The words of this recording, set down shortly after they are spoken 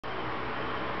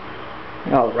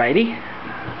Alrighty,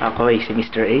 ako ay si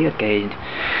Mr. A at kayo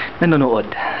nanonood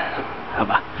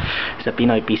sa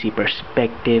Pinoy PC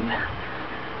Perspective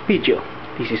video.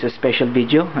 This is a special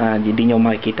video, hindi nyo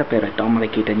makikita pero ito ang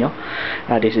makikita nyo.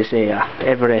 This is a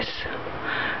Everest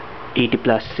 80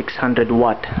 plus 600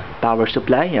 watt power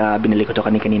supply. Binili ko to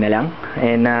kanina lang,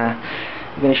 and I'm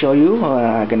gonna show you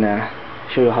how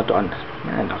to on.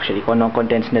 And actually kung anong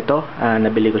contents nito,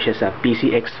 nabili ko siya sa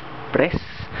PCExpress.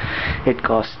 It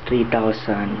cost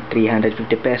 3,350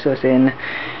 pesos, and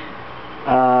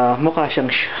mukha siyang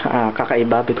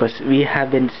kakaiba because we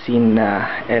haven't seen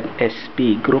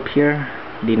FSP group here.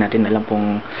 Di natin alam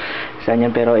kung saan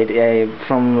yan, pero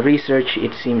from research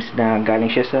it seems na galing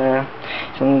siya sa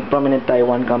isang prominent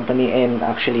Taiwan company. And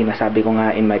actually nasabi ko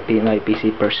nga in my Pinoy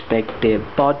PC Perspective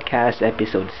podcast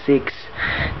episode 6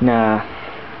 na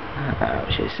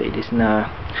should I say this, na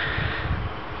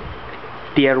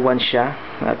tier 1 siya,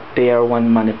 tier 1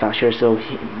 manufacturer. So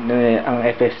ang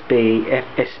FSP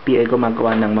ay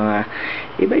gumagawa ng mga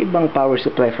iba-ibang power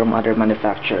supply from other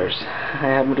manufacturers.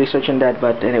 I haven't researched on that,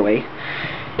 but anyway,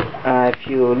 if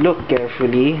you look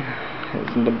carefully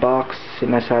in the box,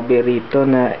 sinasabi rito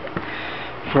na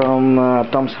from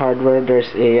Tom's Hardware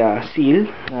there's a seal.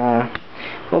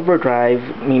 Overdrive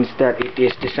means that it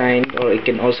is designed, or it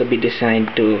can also be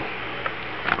designed to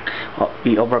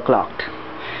be overclocked.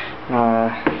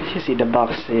 You see the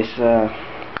box is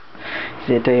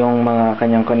ito yung mga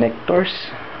kanyang connectors,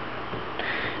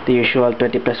 the usual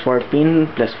 20 plus 4 pin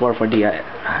plus 4 for the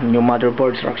new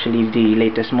motherboards, or actually the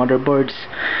latest motherboards,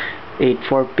 8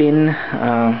 4 pin.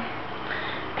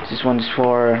 This one is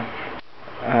for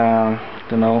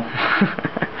don't know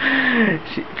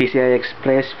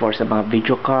PCExpress for sa mga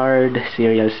video card,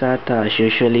 serial SATA as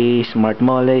usually, smart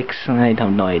Molex, I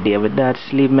have no idea with that,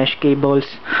 sleeve mesh cables,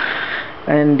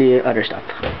 and the other stuff.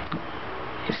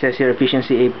 It says here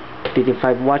efficiency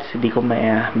 85 watts. Hindi ko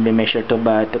may measure to,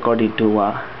 but according to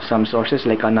some sources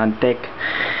like Anantech,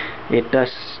 it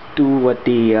does do what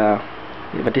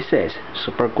it says.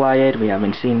 Super quiet. We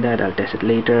haven't seen that. I'll test it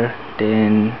later.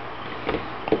 Then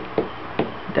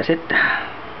that's it.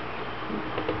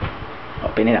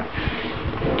 Open it up.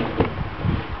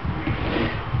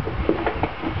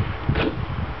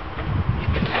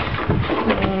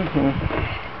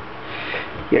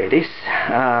 Here it is.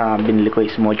 Binili ko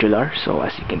is modular, so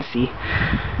as you can see,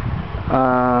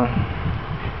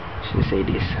 should I say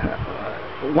this,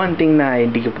 one thing na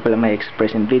hindi ko pa pala may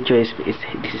express in video is this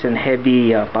is a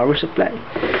heavy power supply.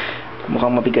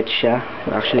 Mukhang mabigat siya.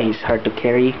 Actually it's hard to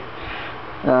carry.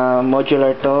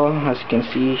 Modular to, as you can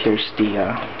see.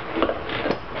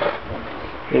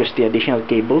 Here's the additional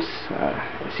cables.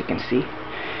 As you can see,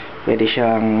 pwede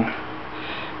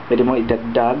mo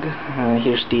idagdag.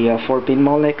 Here's the 4 pin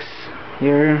Molex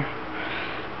here,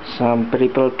 some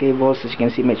peripheral cables. As you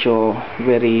can see, medyo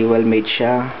very well made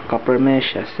siya. Copper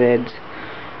mesh, as said.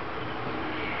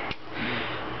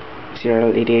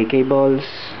 Serial 88 cables,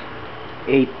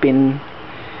 8 pin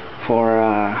for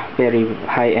very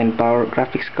high-end power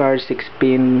graphics cards, 6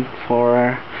 pin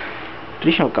for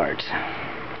traditional cards.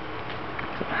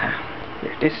 So,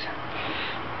 here it is.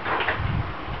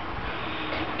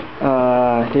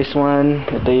 This one,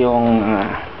 ito yung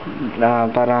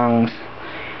parang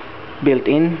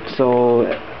built-in. So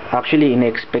actually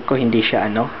in-expect ko hindi siya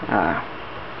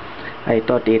I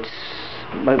thought it's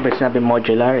sinabi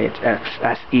modular, it's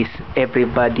as is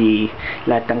everybody,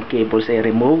 lahat ng cables ay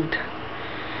removed,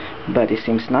 but it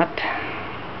seems not.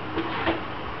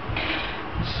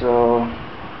 So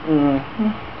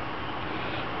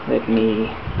let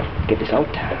me get this out.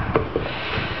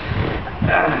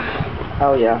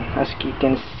 Oh yeah, as you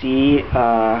can see,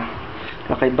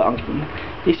 kakaiba ang,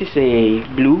 this is a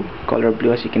blue, color blue,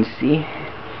 as you can see.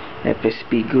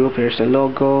 FSP group, here's the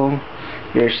logo,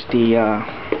 here's the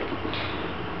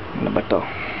ano ba to,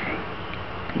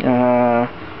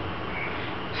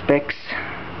 specs.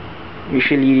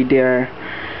 Usually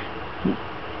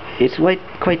it's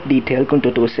quite detailed kung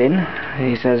tutusin.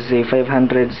 It says a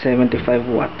 575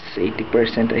 watts,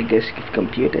 80% I guess if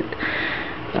computed.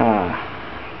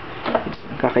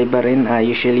 Kakaiba rin.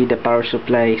 Usually the power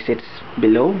supply sits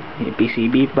below a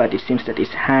PCB, but it seems that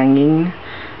it's hanging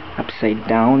upside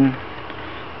down.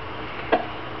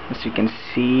 As you can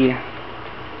see,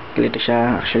 ganito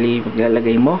siya. Actually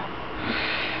maglalagay mo,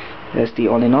 that's the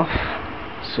on and off.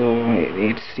 So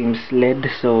it seems LED,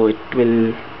 so it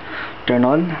will turn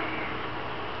on.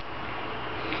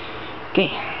 Okay,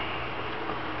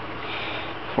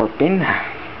 4 pin.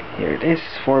 Here it is,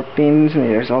 4 pins.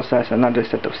 There's also another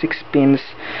set of 6 pins.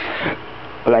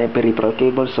 Wala yung peripheral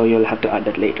cable, so you'll have to add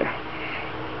that later.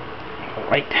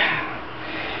 Alright,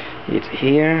 It's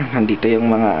here. Nandito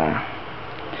yung mga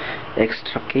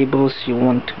extra cables you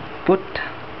want to put.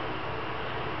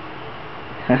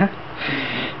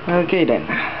 Okay then.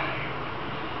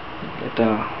 Ito.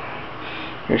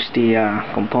 Here's the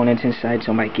components inside.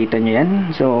 So makikita nyo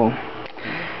yan. So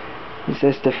it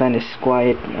says the fan is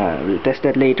quiet. We'll test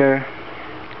that later.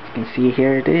 You can see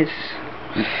here it is.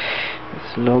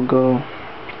 This logo.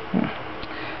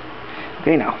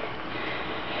 Okay, now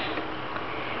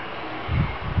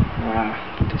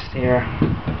put this here.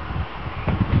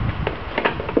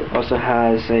 Also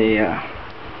has a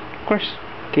of course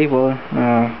cable.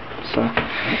 So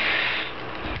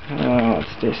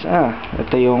what's this?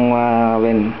 Ito yung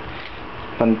when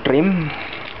pan trim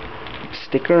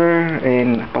sticker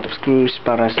and a pot of screws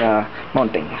para sa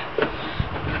mounting.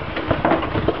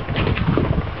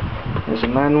 There's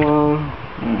a manual.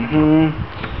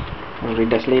 I'll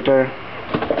read this later.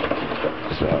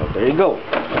 So there you go.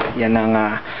 Yan ang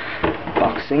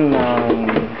boxing ng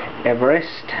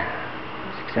Everest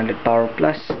 600 power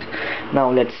plus.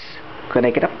 Now let's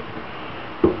connect it up.